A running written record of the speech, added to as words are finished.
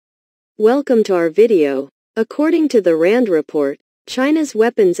Welcome to our video. According to the RAND report, China's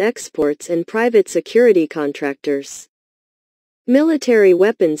weapons exports and private security contractors. Military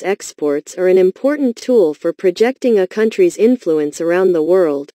weapons exports are an important tool for projecting a country's influence around the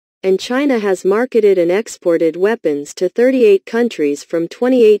world, and China has marketed and exported weapons to 38 countries from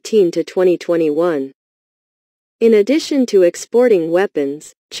 2018 to 2021. In addition to exporting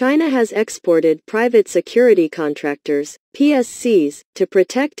weapons, China has exported private security contractors, PSCs, to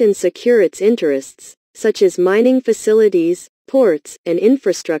protect and secure its interests, such as mining facilities, ports, and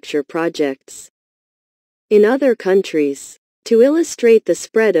infrastructure projects. In other countries, to illustrate the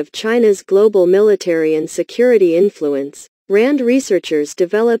spread of China's global military and security influence, RAND researchers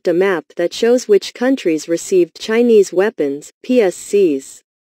developed a map that shows which countries received Chinese weapons, PSCs,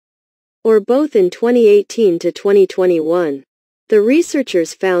 or both in 2018 to 2021. The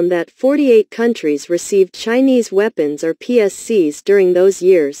researchers found that 48 countries received Chinese weapons or PSCs during those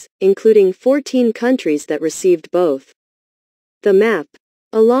years, including 14 countries that received both. The map,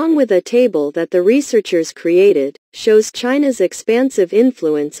 along with a table that the researchers created, shows China's expansive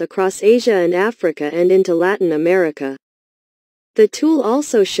influence across Asia and Africa and into Latin America. The tool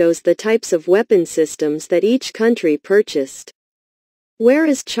also shows the types of weapon systems that each country purchased. Where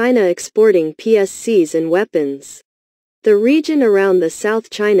is China exporting PSCs and weapons? The region around the South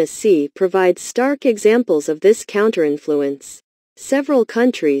China Sea provides stark examples of this counterinfluence. Several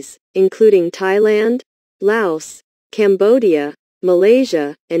countries, including Thailand, Laos, Cambodia,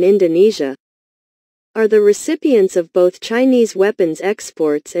 Malaysia, and Indonesia, are the recipients of both Chinese weapons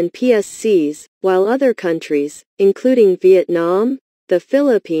exports and PSCs, while other countries, including Vietnam, the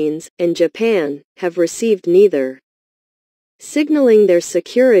Philippines, and Japan, have received neither, signaling their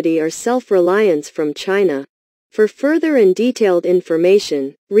security or self-reliance from China. For further and detailed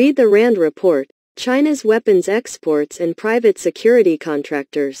information, read the RAND report, China's weapons exports and private security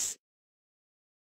contractors.